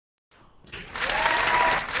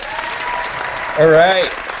All right,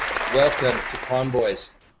 welcome to Pawn Boys.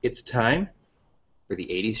 It's time for the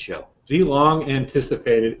 80s show. The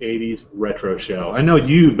long-anticipated 80s retro show. I know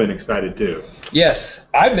you've been excited too. Yes,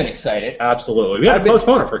 I've been excited. Absolutely. We had to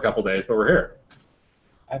postpone it for a couple days, but we're here.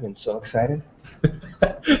 I've been so excited.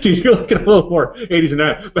 Dude, you're looking a little more 80s than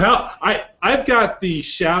that. But I've got the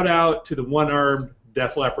shout-out to the one-armed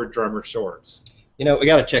Def Leppard drummer shorts. You know, we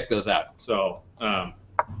got to check those out. So,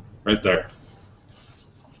 right there.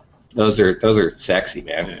 Those are sexy,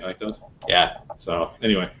 man. Yeah, you like those? Yeah. So,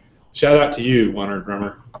 anyway, shout out to you, one-armed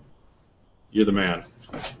drummer. You're the man.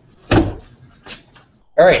 All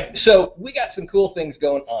right, so we got some cool things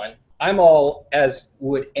going on. I'm all, as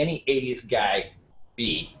would any 80s guy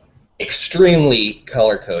be, extremely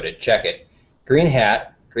color-coded. Check it. Green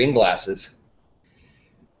hat, green glasses,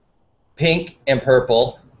 pink and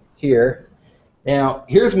purple here. Now,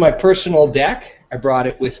 here's my personal deck. I brought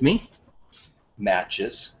it with me.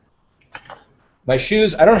 Matches. My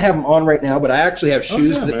shoes, I don't have them on right now, but I actually have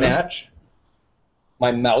shoes that match.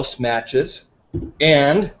 My mouse matches.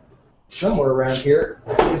 And somewhere around here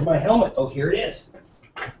is my helmet. Oh, here it is.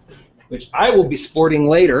 Which I will be sporting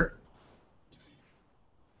later.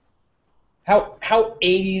 How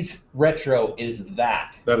 80s retro is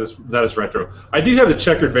that? That is retro. I do have the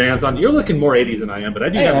checkered Vans on. You're looking more 80s than I am, but I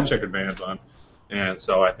do have the checkered Vans on. And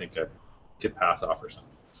so I think I could pass off or something.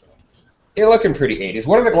 So. You're looking pretty 80s.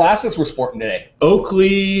 What are the glasses we're sporting today?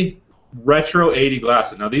 Oakley Retro 80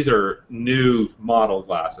 glasses. Now, these are new model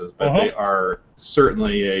glasses, but they are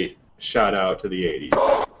certainly a shout-out to the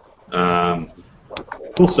 80s.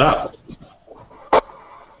 Cool stuff.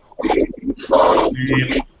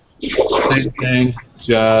 Same thing,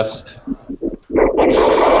 just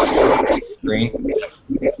green.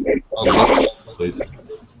 Okay, please.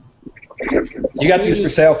 You got these for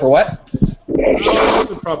sale for what?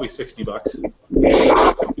 Probably $60.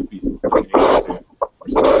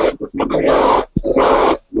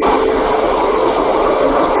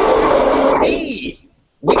 Hey,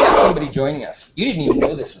 we got somebody joining us. You didn't even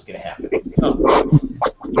know this was going to happen. Oh.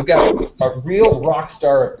 We've got a real rock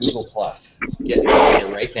star of Google Plus getting here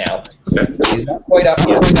right now. Okay. He's not quite up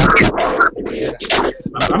yet.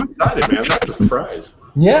 I'm excited, man. That's a surprise.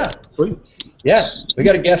 Yeah. Sweet. Yeah. We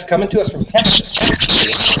got a guest coming to us from Texas. How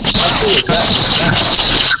cool is that?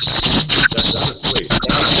 That is sweet.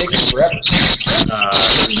 It's taking forever.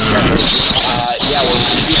 Yeah, well,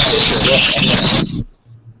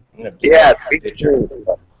 I'm going to picture.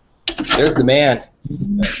 There's the man.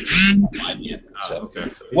 Okay.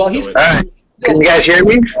 So well, he's all right. Can you guys hear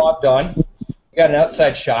me? Logged on. We got an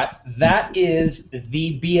outside shot. That is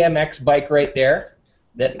the BMX bike right there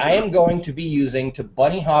that I am going to be using to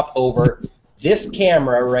bunny hop over this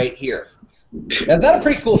camera right here. Now, is that a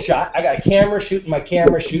pretty cool shot? I got a camera shooting my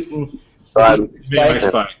camera shooting.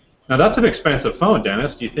 BMX bike. Now that's an expensive phone,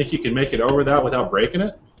 Dennis. Do you think you can make it over that without breaking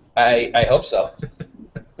it? I hope so.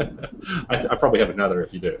 I probably have another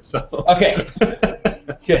if you do. So. Okay.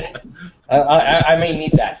 Good. I may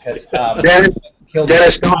need that because.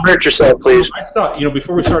 Dennis, don't hurt yourself, please. I saw,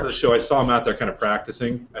 before we started the show, I saw him out there kind of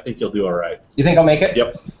practicing. I think you'll do all right. You think I'll make it?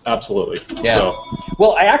 Yep, absolutely. Yeah. So.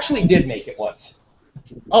 Well, I actually did make it once.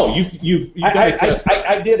 Oh, you done a test run.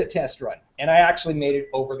 I did a test run, and I actually made it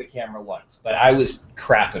over the camera once, but I was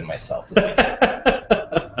crapping myself.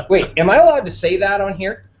 Wait, am I allowed to say that on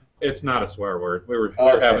here? It's not a swear word. We were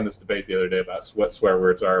having this debate the other day about what swear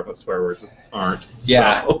words are and what swear words aren't.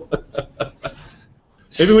 Yeah. So.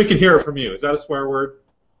 Maybe we can hear it from you. Is that a swear word?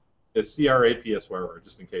 Is CRAP a swear word,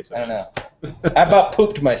 just in case? I don't know. I about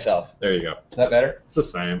pooped myself. There you go. Is that better? It's the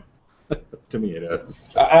same. To me it is.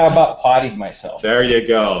 I about pottied myself. There you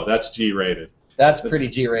go. That's G-rated. That's pretty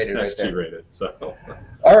G-rated right there. That's G-rated. So.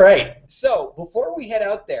 All right. So before we head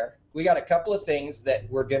out there, we got a couple of things that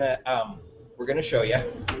we're gonna show you.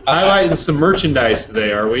 Highlighting some merchandise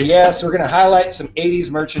today, are we? Yes, we're gonna highlight some 80s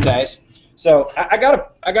merchandise. So I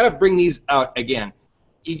gotta bring these out again.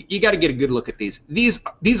 You got to get a good look at these. These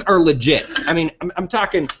are legit. I mean, I'm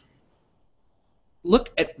talking.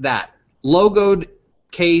 Look at that logoed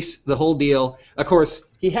case, the whole deal. Of course,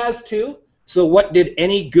 he has two. So what did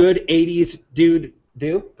any good '80s dude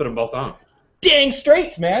do? Put them both on. Dang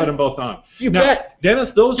straights, man. Put them both on. You bet,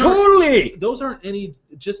 Dennis. Those aren't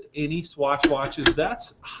any Swatch watches.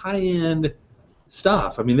 That's high-end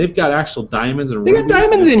stuff. I mean, they've got actual diamonds and they got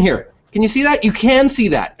diamonds in here. Can you see that? You can see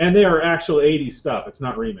that. And they are actual 80s stuff. It's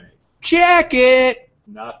not remake. Check it.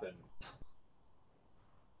 Nothing.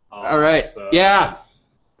 All right. Yeah.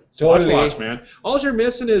 Swatch watch, man. All you're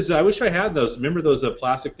missing is, I wish I had those. Remember those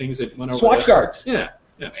plastic things that went over Swatch guards. Yeah.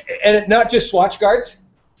 And not just Swatch guards.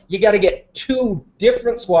 You got to get two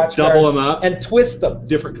different Swatch guards. Double them up. And twist them.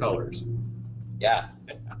 Different colors. Yeah.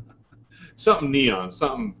 Something neon,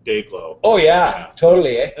 something day glow. Oh yeah, so-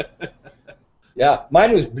 totally. Eh? Yeah,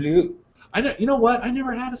 mine was blue. I know. You know what? I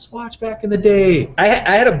never had a Swatch back in the day. I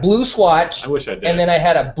had a blue Swatch. I wish I did. And then I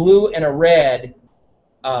had a blue and a red.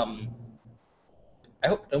 I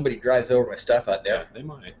hope nobody drives over my stuff out there. Yeah, they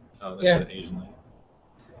might. Oh, that's Yeah. an Asian lady.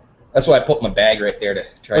 That's why I put my bag right there to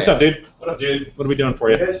try. What's up, dude? What up, dude? What are we doing for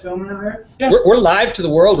You you? guys filming out there? Yeah. We're live to the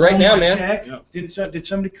world right now, my man. heck. Yeah. Did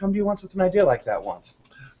somebody come to you once with an idea like that once?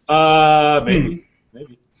 Maybe.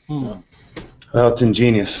 Maybe. Well, it's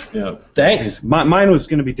ingenious. Yeah. Thanks. Mine was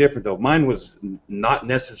going to be different, though. Mine was not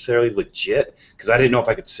necessarily legit, because I didn't know if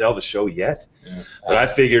I could sell the show yet. Yeah. But I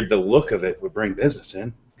figured the look of it would bring business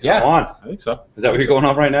in. Yeah. Come on. I think so. Is that what you're going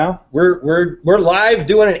on right now? We're live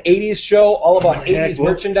doing an 80s show all about 80s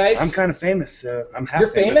well, merchandise. I'm kind of famous. I'm half You're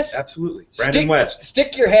famous? Absolutely. Brandon stick, West.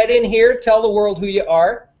 Stick your head in here. Tell the world who you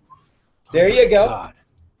are. There you go. God.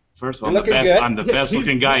 First of all, You're looking good. I'm the best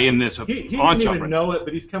looking guy in this He pawn didn't shop even right know it,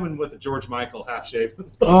 but he's coming with a George Michael half shave.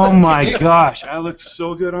 Oh my gosh, I look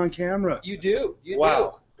so good on camera. You do. You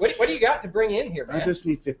Wow. do. What do you got to bring in here, I man? just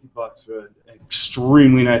need $50 for an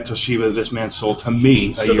extremely nice Toshiba that this man sold to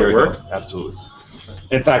me a Does year it work? ago. Absolutely.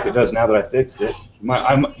 In fact, it does now that I fixed it. You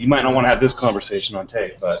might not want to have this conversation on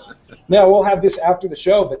tape, but No, we'll have this after the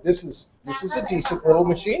show, but this is a decent little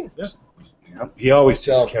machine. Yeah. you know, he always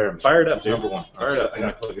takes So, care of me. Fire it up, dude. Number one. Fire it up. I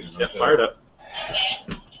gotta plug it in. Yeah, fire it up.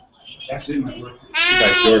 Actually, it might work. You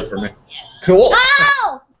guys do it for me. Cool.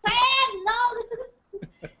 No! Fan, no!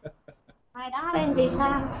 My darling, Lisa.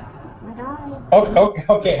 My darling.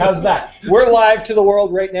 Okay, how's that? We're live to the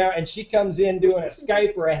world right now, and she comes in doing a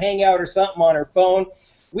Skype or a Hangout or something on her phone.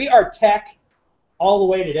 We are tech all the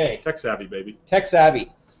way today. Tech savvy, baby. Tech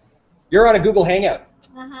savvy. You're on a Google Hangout.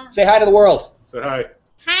 Uh-huh. Say hi to the world. Say hi.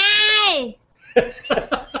 Hi!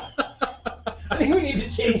 I think we need to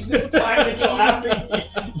change this time until after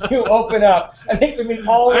you open up. I think we've been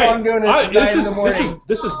all along doing this at 9 in the morning.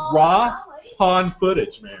 This is raw pawn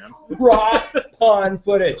footage, man. Raw pawn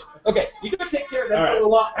footage. Okay, you go take care of that All for a right. little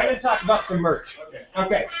while. I'm going to talk about some merch.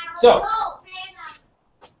 Okay, so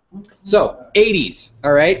 80s,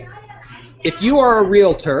 all right? If you are a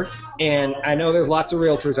realtor, and I know there's lots of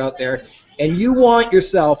realtors out there, and you want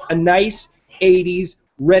yourself a nice 80s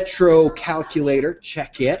retro calculator,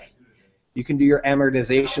 check it. You can do your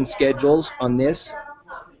amortization schedules on this.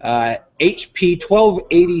 HP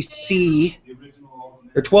 1280C,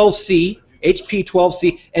 or 12C, HP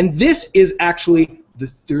 12C, and this is actually the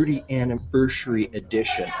 30th anniversary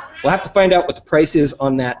edition. We'll have to find out what the price is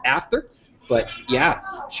on that after, but yeah,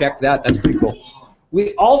 check that. That's pretty cool.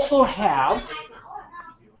 We also have,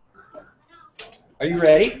 are you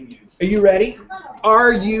ready? Are you ready?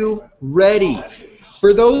 Are you ready?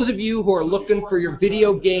 For those of you who are looking for your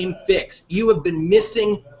video game fix, you have been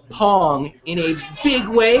missing Pong in a big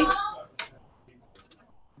way.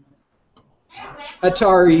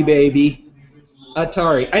 Atari, baby.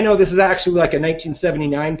 Atari. I know this is actually like a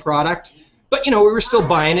 1979 product, but you know, we were still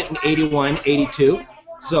buying it in 81, 82.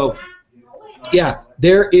 So, yeah,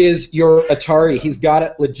 there is your Atari. He's got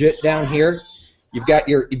it legit down here. You've got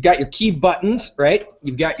your key buttons, right?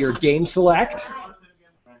 You've got your game select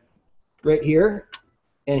right here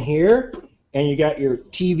and here, and you got your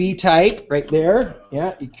TV type right there.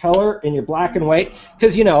 Yeah, your color and your black and white.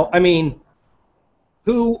 Because, you know, I mean,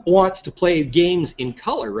 who wants to play games in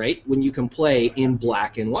color, right, when you can play in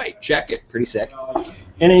black and white? Check it. Pretty sick.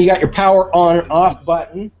 And then you got your power on and off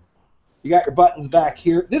button. You got your buttons back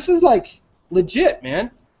here. This is like legit,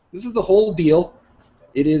 man. This is the whole deal.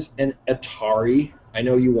 It is an Atari. I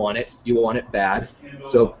know you want it. You want it bad.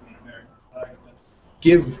 So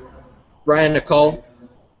give Ryan a call.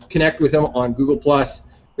 Connect with him on Google+,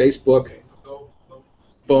 Facebook,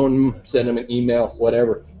 phone him, send him an email,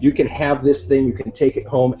 whatever. You can have this thing. You can take it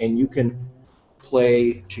home, and you can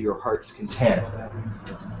play to your heart's content.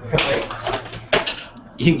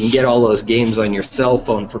 You can get all those games on your cell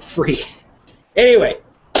phone for free. Anyway.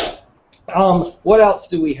 What else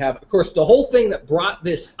do we have? Of course, the whole thing that brought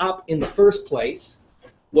this up in the first place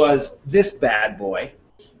was this bad boy.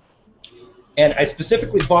 And I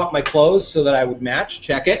specifically bought my clothes so that I would match.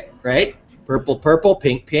 Check it, right? Purple, purple,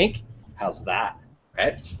 pink, pink. How's that,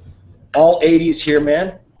 right? All 80s here,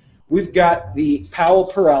 man. We've got the Powell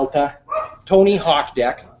Peralta Tony Hawk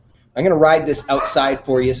deck. I'm going to ride this outside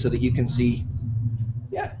for you so that you can see,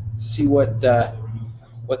 see what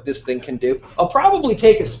this thing can do. I'll probably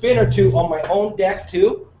take a spin or two on my own deck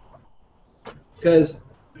too, because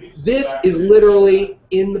this is literally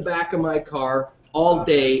in the back of my car all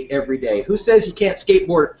day, every day. Who says you can't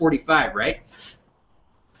skateboard at 45, right?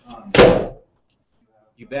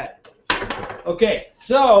 You bet. Okay,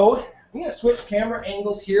 so I'm going to switch camera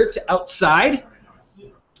angles here to outside,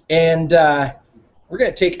 and we're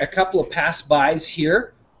going to take a couple of pass-bys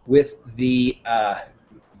here with the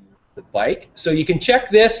bike. So you can check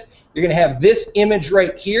this. You're going to have this image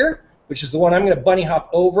right here, which is the one I'm going to bunny hop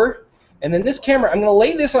over. And then this camera, I'm going to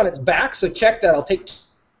lay this on its back, so check that. I'll take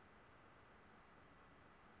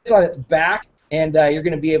this on its back, and you're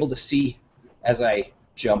going to be able to see as I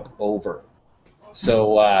jump over.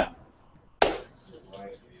 So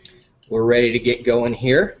we're ready to get going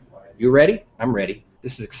here. You ready? I'm ready.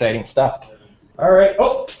 This is exciting stuff. All right.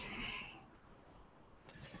 Oh.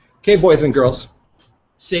 Okay, boys and girls.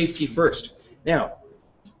 Safety first. Now,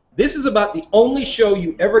 this is about the only show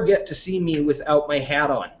you ever get to see me without my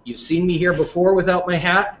hat on. You've seen me here before without my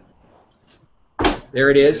hat. There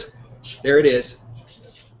it is. There it is.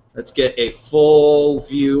 Let's get a full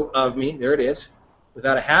view of me. There it is.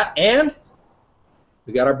 Without a hat. And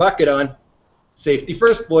we got our bucket on. Safety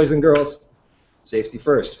first, boys and girls. Safety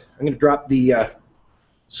first. I'm going to drop the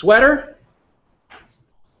sweater.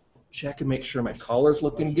 Check and make sure my collar's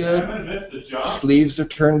looking good. Sleeves are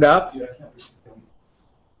turned up.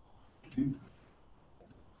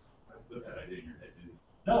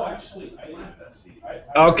 No, actually, I didn't.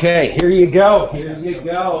 Okay, here you go. Here you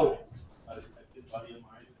go.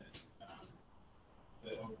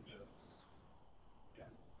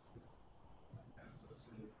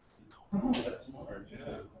 That's smart.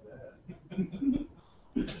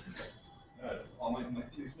 All my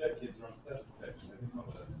two stepkids are on test protection. I didn't know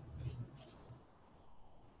that.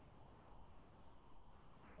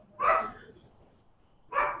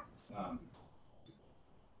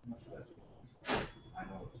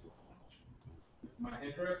 My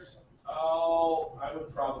Hendrix? Oh, I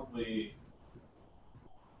would probably.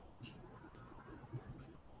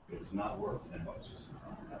 It's not worth $10.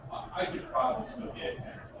 I could probably still get 10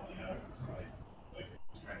 or 20 out of this.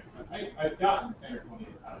 I've gotten 10 or 20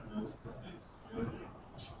 out of this thing.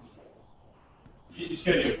 You just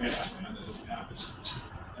gotta do a fan out,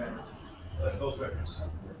 man. Those records,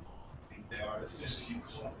 I think they are. It's just you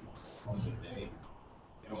collect on the day.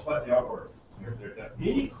 You know, but they are worth. They're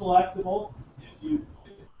definitely. Any collectible, if you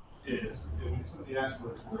is if somebody asks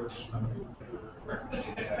what it's worth, something.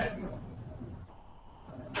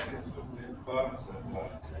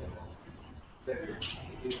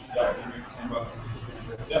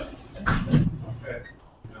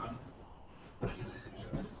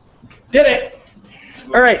 Did it!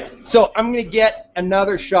 All right, so I'm going to get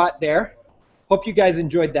another shot there. Hope you guys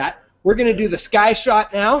enjoyed that. We're going to do the sky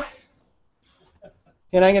shot now.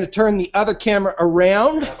 And I'm going to turn the other camera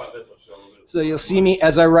around so you'll see me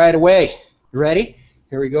as I ride away. You ready?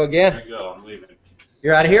 Here we go again. Here we go. I'm leaving.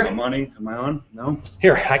 You're out of here? Am I on? No?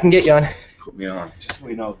 Here, I can get you on. Put me on. Just so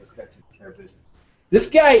we know this guy takes care of business. This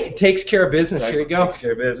guy takes care of business. Here you go. Takes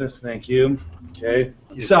care of business. Thank you. Okay.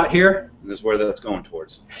 You saw it here? This is where that's going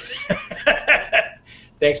towards.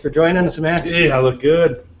 Thanks for joining us, man. Yeah, I look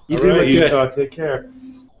good. You All do right, look good. Utah, take care.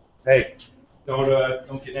 Hey, don't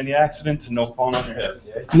get in any accidents and no falling on your head.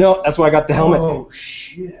 Okay? No, that's why I got the helmet. Oh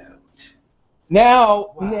shit!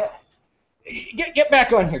 Now, get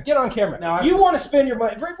back on here. Get on camera. Now, you want to spend your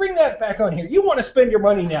money. Bring that back on here. You want to spend your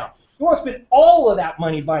money now. You want to spend all of that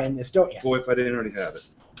money buying this, don't you? Boy, if I didn't already have it.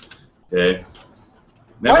 Okay.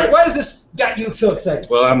 Why has this got you so excited?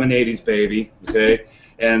 Well, I'm an 80s baby, okay?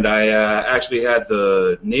 And I actually had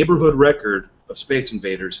the neighborhood record of Space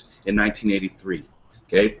Invaders in 1983,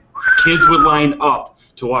 okay? Kids would line up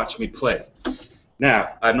to watch me play.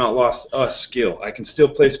 Now, I've not lost a skill. I can still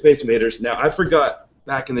play Space Invaders. Now, I forgot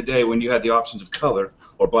back in the day when you had the options of color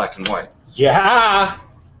or black and white. Yeah.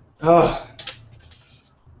 Oh.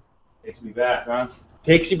 Takes me back, huh?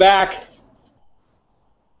 Takes you back.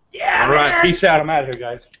 Yeah. All right, peace out. I'm out of here,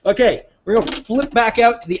 guys. Okay, we're going to flip back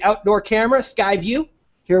out to the outdoor camera, sky view.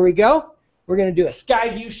 Here we go. We're going to do a sky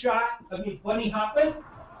view shot of me bunny hopping.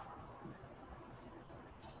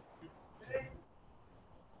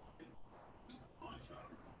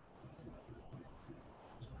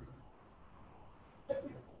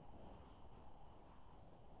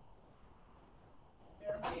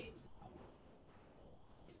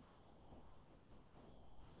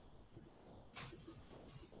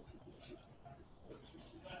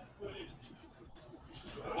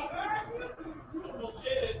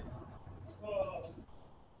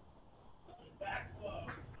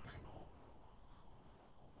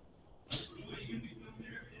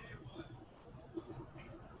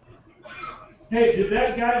 Hey, did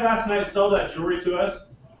that guy last night sell that jewelry to us?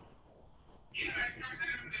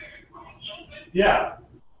 Yeah.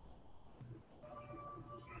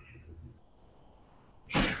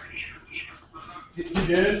 He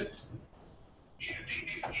did?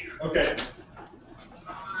 Okay.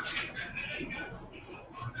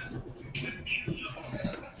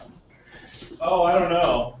 Oh, I don't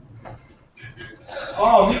know.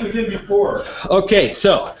 Oh, he was in before. Okay,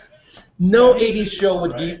 so no 80s show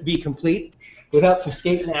would be complete without some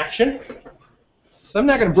skating action. So I'm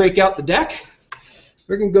not going to break out the deck.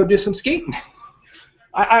 We're going to go do some skating.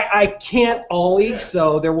 I can't ollie,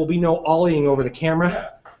 so there will be no ollieing over the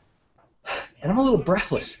camera. And I'm a little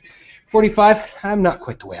breathless. 45, I'm not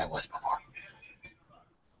quite the way I was before.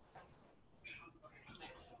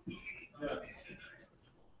 Yeah.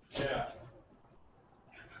 Yeah,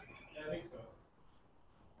 I think so.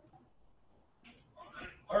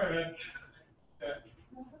 All right, man. Okay.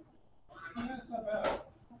 That's not bad.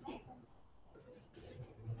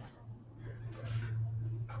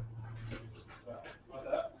 Like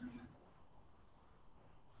that?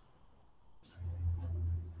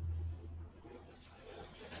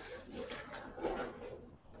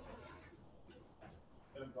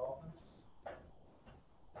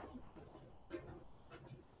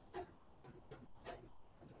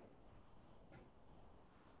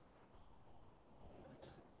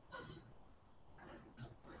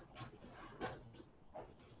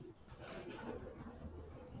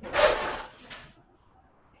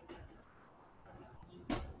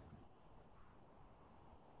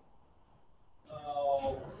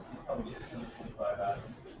 Oh, probably get 25 out of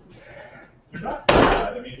them. They're not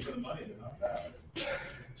bad. I mean, for the money, they're not bad.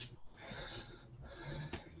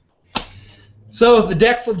 So the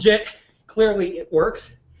deck's legit. Clearly it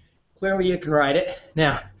works. Clearly you can ride it.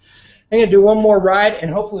 Now, I'm going to do one more ride, and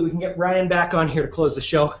hopefully we can get Ryan back on here to close the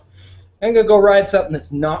show. I'm going to go ride something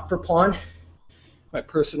that's not for pawn, my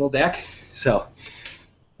personal deck. So,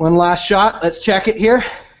 one last shot. Let's check it here. I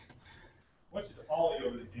want you to ollie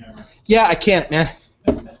over the camera. Yeah, I can't, man.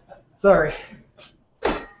 Sorry.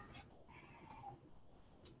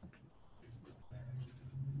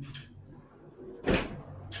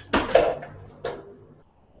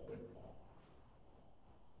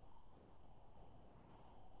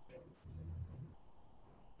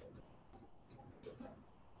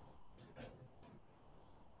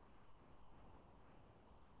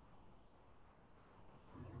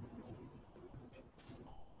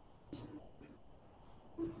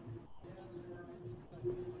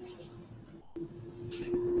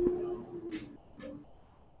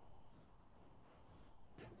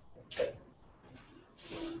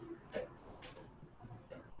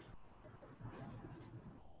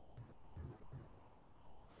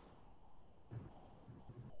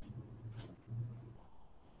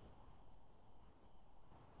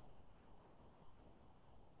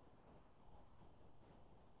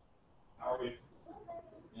 How are we?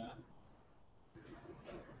 Yeah.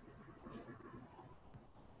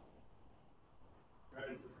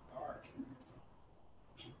 Ready for the car.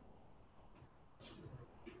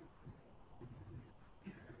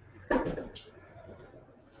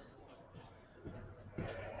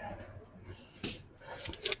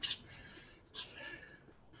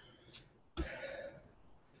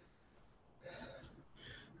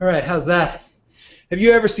 All right, how's that? Have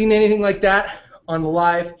you ever seen anything like that on the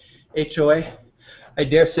live HOA? I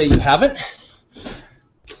dare say you haven't.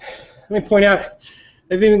 Let me point out,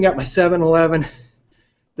 I've even got my 7-Eleven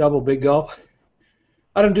double big gulp.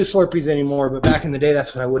 I don't do Slurpees anymore, but back in the day,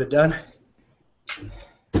 that's what I would have done.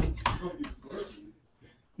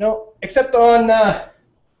 No, except on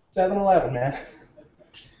 7-Eleven, man.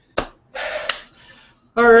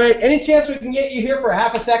 All right, any chance we can get you here for a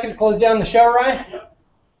half a second to close down the show, Ryan? Yep.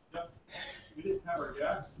 We didn't have our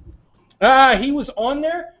guest. He was on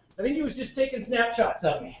there. I think he was just taking snapshots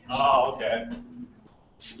of me. Oh, okay.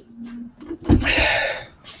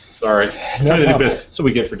 Sorry. No problem. That's what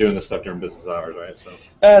we get for doing this stuff during business hours, right? So.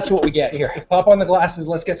 That's what we get here. Pop on the glasses.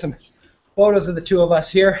 Let's get some photos of the two of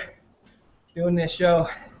us here doing this show.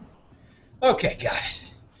 Okay, got it.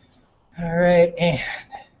 All right, and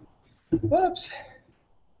whoops.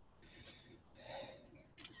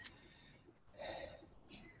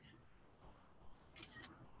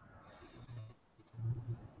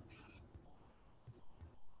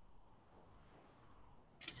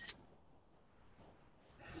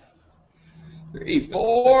 Three,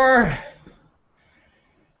 four.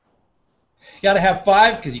 You got to have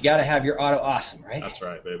 5 because you got to have your auto awesome, right? That's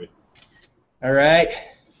right, baby. All right.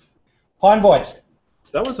 Pawn boys.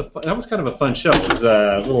 That was kind of a fun show. It was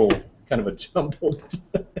a little kind of a jumbled,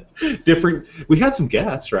 different. We had some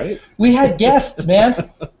guests, right? We had guests, man.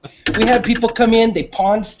 We had people come in. They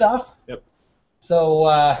pawned stuff. Yep. So.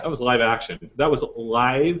 That was live action. That was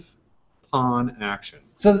live pawn action.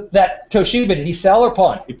 So that Toshiba, did he sell or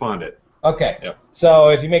pawn? He pawned it. Okay. Yep. So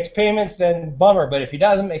if he makes payments, then bummer. But if he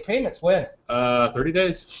doesn't make payments, when? 30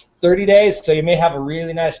 days. 30 days. So you may have a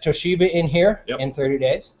really nice Toshiba in here in 30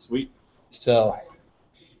 days. Sweet. So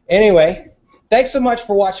anyway, thanks so much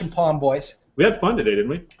for watching Palm Boys. We had fun today, didn't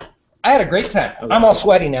we? I had a great time. I'm all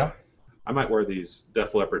sweaty now. I might wear these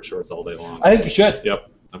Def Leppard shorts all day long. I think you should.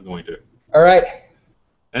 Yep, I'm going to. All right.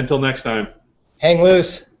 Until next time. Hang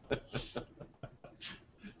loose.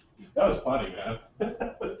 That was funny, man. We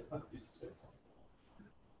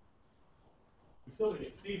still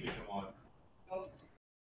need Steve to come on.